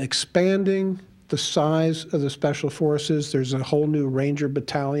they've been expanding the size of the special forces. There's a whole new Ranger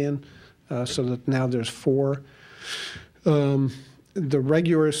battalion, so that now there's 4. The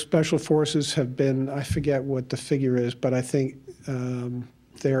regular special forces have been, I forget what the figure is, but I think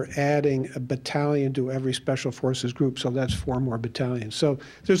they're adding a battalion to every special forces group, so that's 4 more battalions. So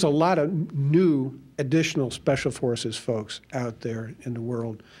there's a lot of new additional special forces folks out there in the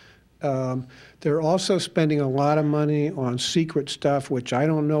world. They're also spending a lot of money on secret stuff, which I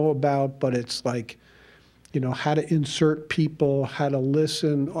don't know about, but it's like, you know, how to insert people, how to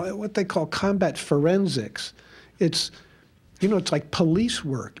listen, what they call combat forensics. It's, you know, it's like police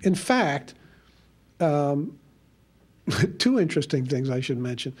work. In fact, 2 interesting things I should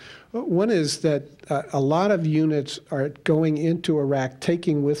mention. One is that a lot of units are going into Iraq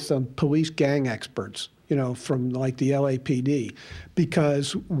taking with them police gang experts, you know, from like the LAPD,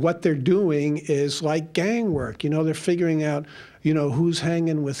 because what they're doing is like gang work. You know, they're figuring out, you know, who's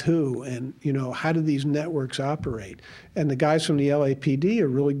hanging with who, and, you know, how do these networks operate? And the guys from the LAPD are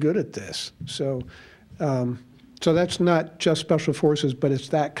really good at this. So, so that's not just special forces, but it's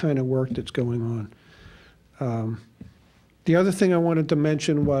that kind of work that's going on. The other thing I wanted to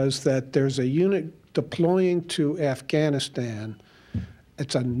mention was that there's a unit deploying to Afghanistan.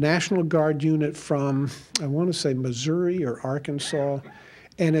 It's a National Guard unit from, I want to say, Missouri or Arkansas,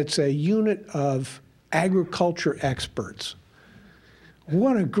 and it's a unit of agriculture experts.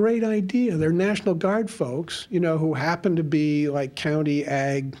 What a great idea. They're National Guard folks, you know, who happen to be like county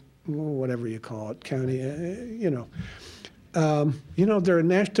ag, whatever you call it, county, you know. You know,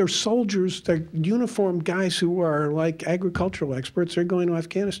 they're soldiers, they're uniformed guys who are like agricultural experts. They're going to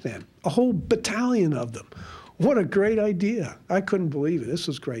Afghanistan, a whole battalion of them. What a great idea. I couldn't believe it. This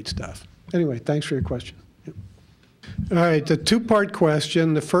was great stuff. Anyway, thanks for your question. All right, the two-part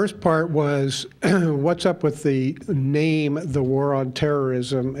question. The first part was, what's up with the name, the war on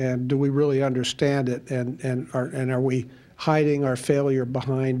terrorism, and do we really understand it, and are we hiding our failure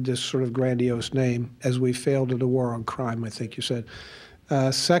behind this sort of grandiose name as we failed in the war on crime, I think you said.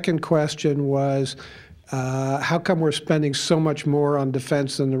 Second question was, how come we're spending so much more on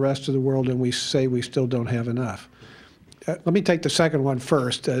defense than the rest of the world and we say we still don't have enough? Let me take the second one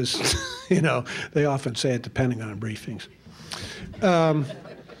first, as you know, they often say at the Pentagon briefings.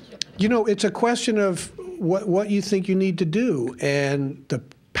 You know, it's a question of what you think you need to do, and the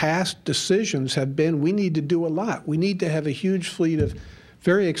past decisions have been we need to do a lot. We need to have a huge fleet of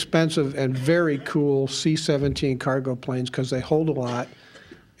very expensive and very cool C-17 cargo planes because they hold a lot.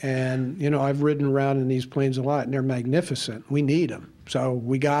 And, you know, I've ridden around in these planes a lot, and they're magnificent. We need them, so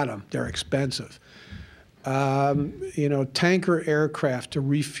we got them. They're expensive. You know, tanker aircraft to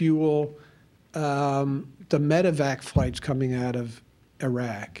refuel the medevac flights coming out of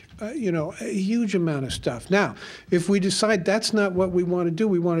Iraq. You know, a huge amount of stuff. Now, if we decide that's not what we want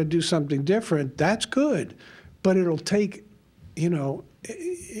to do something different, that's good. But it'll take, you know,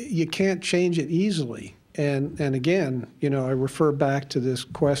 you can't change it easily. And again, you know, I refer back to this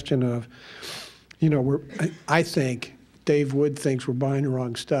question of, you know, I think Dave Wood thinks we're buying the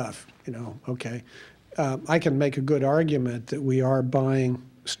wrong stuff. You know, okay. I can make a good argument that we are buying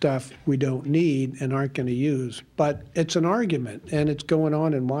stuff we don't need and aren't going to use, but it's an argument, and it's going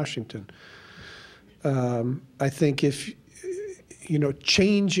on in Washington. I think if, you know,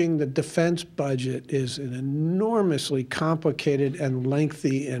 changing the defense budget is an enormously complicated and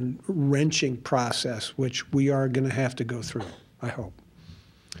lengthy and wrenching process, which we are going to have to go through, I hope.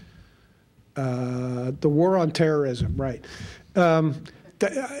 The war on terrorism, right.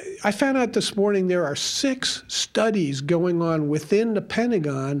 I found out this morning there are 6 studies going on within the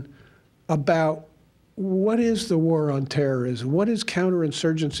Pentagon about what is the war on terrorism, what is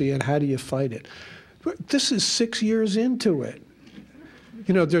counterinsurgency, and how do you fight it. This is 6 years into it.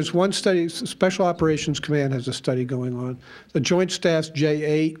 You know, there's one study, Special Operations Command has a study going on. The Joint Staff's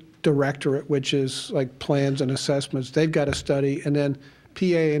J8 Directorate, which is like plans and assessments, they've got a study, and then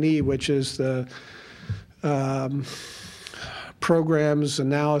PA&E, which is the Programs,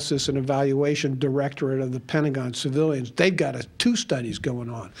 Analysis, and Evaluation Directorate of the Pentagon Civilians. They've got 2 studies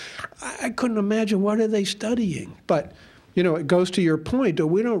going on. I couldn't imagine what are they studying. But, you know, it goes to your point, that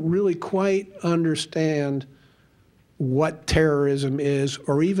we don't really quite understand what terrorism is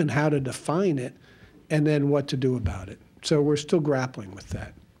or even how to define it and then what to do about it. So we're still grappling with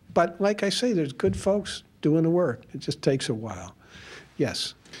that. But like I say, there's good folks doing the work. It just takes a while.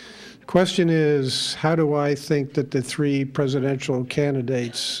 Yes. Question is, how do I think that the 3 presidential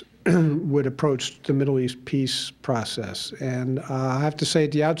candidates would approach the Middle East peace process? And I have to say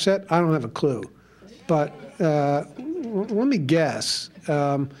at the outset, I don't have a clue. But let me guess.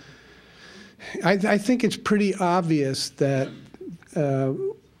 I think it's pretty obvious that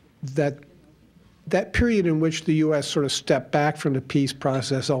that period in which the U.S. sort of stepped back from the peace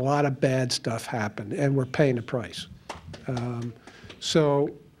process, a lot of bad stuff happened, and we're paying the price. So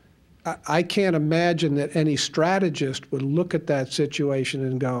I can't imagine that any strategist would look at that situation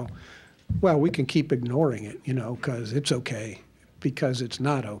and go, well, we can keep ignoring it, you know, because it's okay, because it's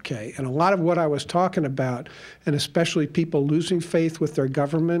not okay. And a lot of what I was talking about, and especially people losing faith with their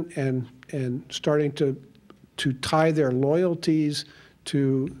government and starting to tie their loyalties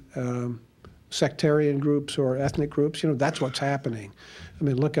to sectarian groups or ethnic groups, you know, that's what's happening. I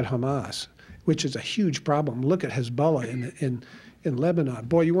mean, look at Hamas, which is a huge problem. Look at Hezbollah in Lebanon.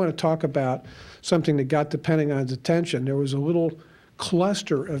 Boy, you want to talk about something that got the Pentagon's attention. There was a little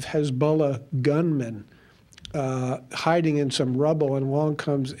cluster of Hezbollah gunmen hiding in some rubble, and along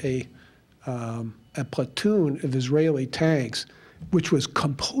comes a platoon of Israeli tanks, which was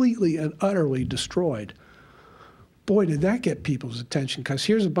completely and utterly destroyed. Boy, did that get people's attention, because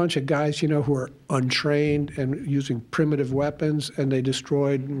here's a bunch of guys, you know, who are untrained and using primitive weapons, and they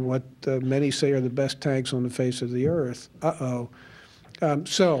destroyed what many say are the best tanks on the face of the earth. Uh-oh.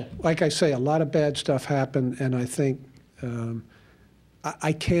 So, like I say, a lot of bad stuff happened, and I think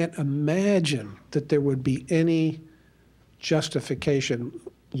I can't imagine that there would be any justification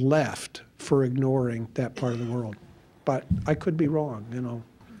left for ignoring that part of the world. But I could be wrong, you know.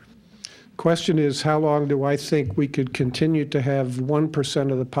 Question is, how long do I think we could continue to have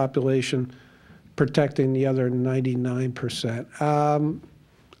 1% of the population protecting the other 99%?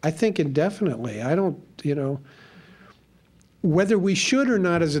 I think indefinitely. I don't, you know, whether we should or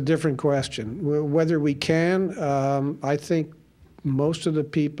not is a different question. Whether we can, I think most of the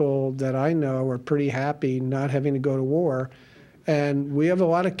people that I know are pretty happy not having to go to war. And we have a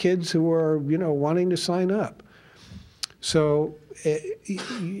lot of kids who are, wanting to sign up. So,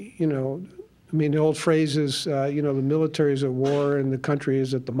 the old phrase is, the military is at war and the country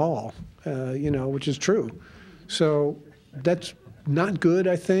is at the mall, which is true. So that's not good,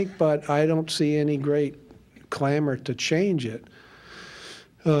 I think, but I don't see any great clamor to change it.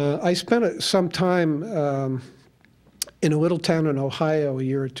 I spent some time in a little town in Ohio a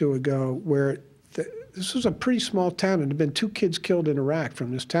year or two ago where this was a pretty small town, and there had been 2 kids killed in Iraq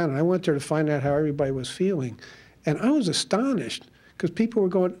from this town. And I went there to find out how everybody was feeling. And I was astonished because people were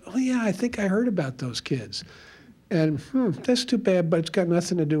going, oh, yeah, I think I heard about those kids. And that's too bad, but it's got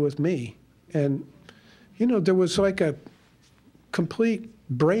nothing to do with me. And, there was like a complete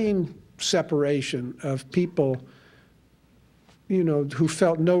brain separation of people, who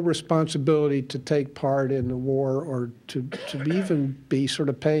felt no responsibility to take part in the war or to even be sort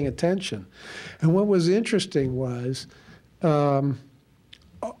of paying attention. And what was interesting was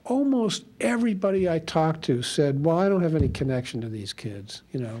almost everybody I talked to said, well, I don't have any connection to these kids,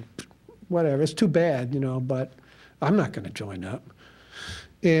 whatever. It's too bad, but I'm not going to join up.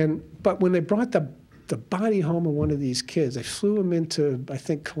 But when they brought the body home of one of these kids, they flew him into, I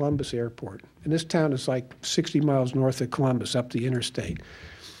think, Columbus Airport. And this town is like 60 miles north of Columbus, up the interstate.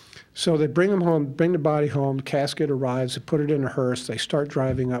 So they bring him home, bring the body home, the casket arrives, they put it in a hearse, they start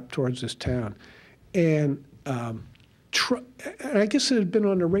driving up towards this town. And I guess it had been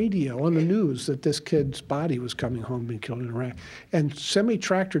on the radio, on the news, that this kid's body was coming home, being killed in Iraq. And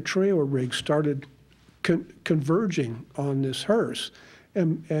semi-tractor trailer rigs started converging on this hearse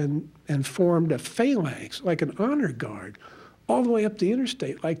and formed a phalanx, like an honor guard, all the way up the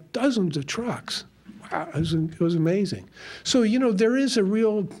interstate, like dozens of trucks. Wow, it was amazing. So, there is a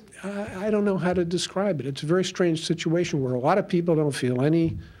real, I don't know how to describe it. It's a very strange situation where a lot of people don't feel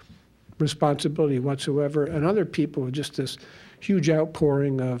any responsibility whatsoever, and other people are just this huge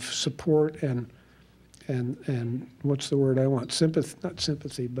outpouring of support and what's the word I want? Sympathy, not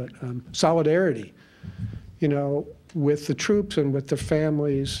sympathy, but solidarity, with the troops and with their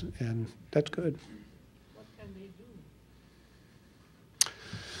families, and that's good. What can they do?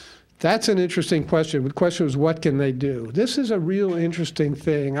 That's an interesting question. The question was, what can they do? This is a real interesting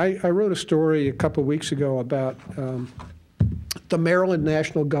thing. I wrote a story a couple of weeks ago about the Maryland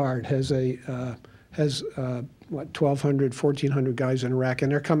National Guard has 1,200, 1,400 guys in Iraq,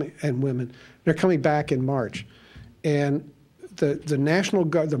 and they're coming, and women. They're coming back in March, and the National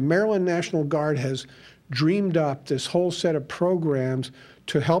Guard, the Maryland National Guard, has dreamed up this whole set of programs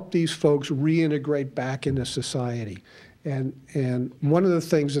to help these folks reintegrate back into society. And one of the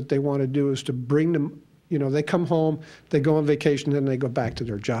things that they want to do is to bring them, they come home, they go on vacation, then they go back to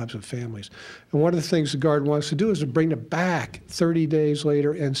their jobs and families. And one of the things the Guard wants to do is to bring them back 30 days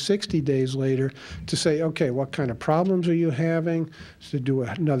later and 60 days later to say, okay, what kind of problems are you having? To do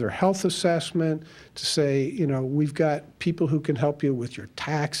another health assessment, to say, we've got people who can help you with your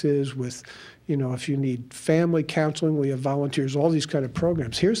taxes, with, if you need family counseling, we have volunteers, all these kind of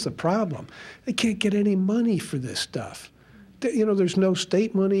programs. Here's the problem. They can't get any money for this stuff. There's no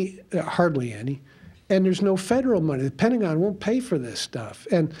state money, hardly any. And there's no federal money. The Pentagon won't pay for this stuff.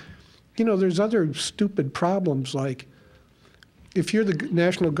 And, there's other stupid problems like if you're the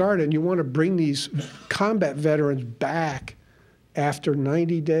National Guard and you want to bring these combat veterans back after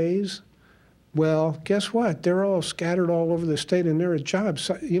 90 days, well, guess what? They're all scattered all over the state and they're at jobs.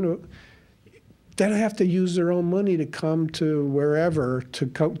 They have to use their own money to come to wherever to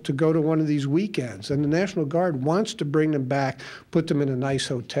go to one of these weekends. And the National Guard wants to bring them back, put them in a nice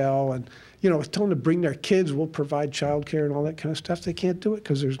hotel, and tell them to bring their kids. We'll provide child care and all that kind of stuff. They can't do it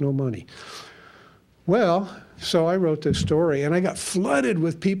because there's no money. Well, so I wrote this story, and I got flooded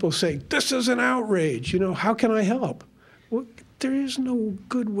with people saying, this is an outrage. How can I help? Well, there is no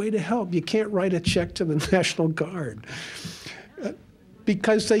good way to help. You can't write a check to the National Guard.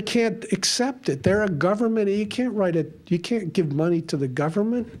 Because they can't accept it. They're a government. You can't write it. You can't give money to the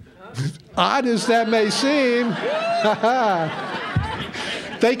government. Odd as that may seem,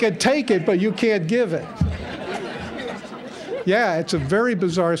 they could take it, but you can't give it. Yeah, it's a very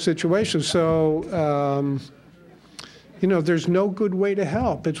bizarre situation. So, there's no good way to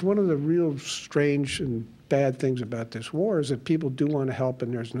help. It's one of the real strange and bad things about this war is that people do want to help,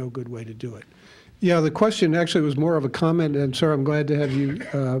 and there's no good way to do it. Yeah, the question actually was more of a comment, and sir, I'm glad to have you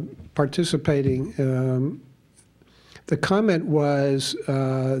participating. The comment was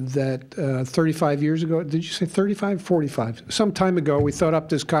that 35 years ago, did you say 35? 45. Some time ago, we thought up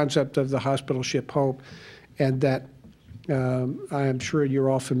this concept of the hospital ship Hope, and that I am sure you're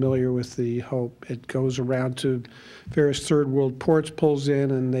all familiar with the HOPE. It goes around to various third world ports, pulls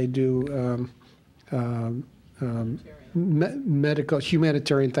in, and they do medical,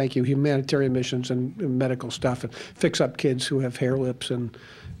 humanitarian, thank you, humanitarian missions and medical stuff, and fix up kids who have hair lips and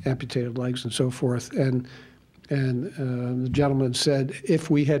amputated legs and so forth. And the gentleman said, if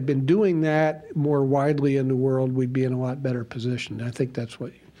we had been doing that more widely in the world, we'd be in a lot better position. I think that's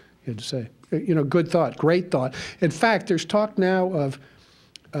what you had to say. You know, good thought, great thought. In fact, there's talk now of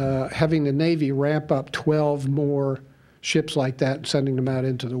having the Navy ramp up 12 more ships like that and sending them out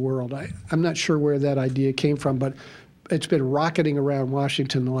into the world. I'm not sure where that idea came from, but it's been rocketing around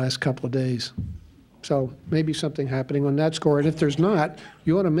Washington the last couple of days. So maybe something happening on that score. And if there's not,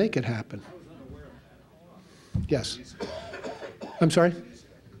 you ought to make it happen. Yes. I'm sorry?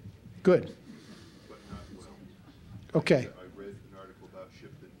 Good. Okay.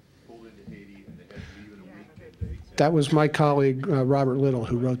 That was my colleague, Robert Little,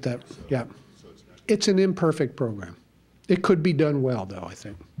 who wrote that. Yeah. It's an imperfect program. It could be done well, though, I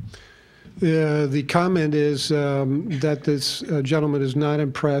think. The comment is that this gentleman is not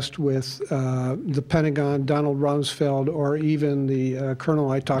impressed with the Pentagon, Donald Rumsfeld, or even the colonel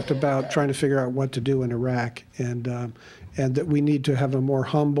I talked about trying to figure out what to do in Iraq, and that we need to have a more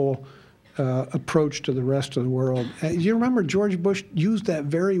humble approach to the rest of the world. You remember George Bush used that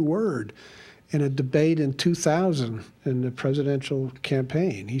very word in a debate in 2000 in the presidential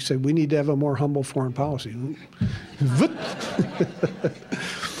campaign. He said, we need to have a more humble foreign policy.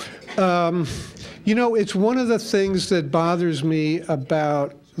 You know, it's one of the things that bothers me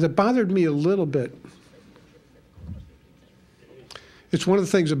about, that bothered me a little bit. It's one of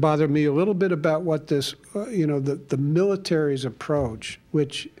the things that bothered me a little bit about what this, you know, the military's approach,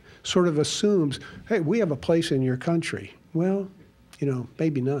 which sort of assumes, hey, we have a place in your country. Well, you know,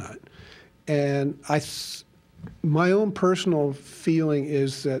 maybe not. And my own personal feeling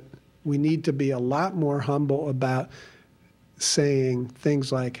is that we need to be a lot more humble about saying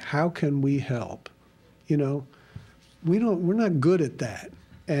things like, how can we help? You know, we're not good at that.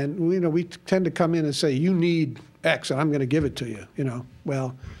 And, you know, we tend to come in and say, you need X, and I'm going to give it to you, you know.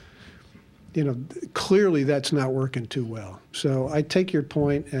 Well, you know, clearly that's not working too well. So I take your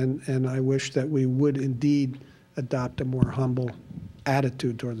point, and I wish that we would indeed adopt a more humble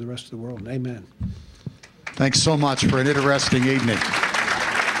attitude toward the rest of the world. Amen. Thanks so much for an interesting evening.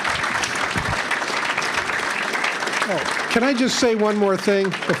 Oh, can I just say one more thing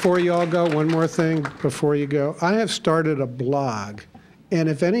before you all go? One more thing before you go. I have started a blog, and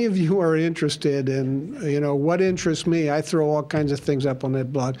if any of you are interested in, you know, what interests me, I throw all kinds of things up on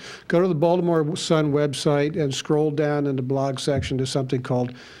that blog. Go to the Baltimore Sun website and scroll down in the blog section to something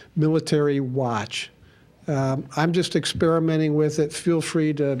called Military Watch. I'm just experimenting with it. Feel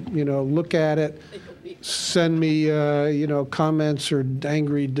free to, you know, look at it, send me, you know, comments or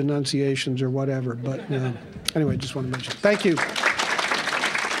angry denunciations or whatever. But anyway, just want to mention. Thank you.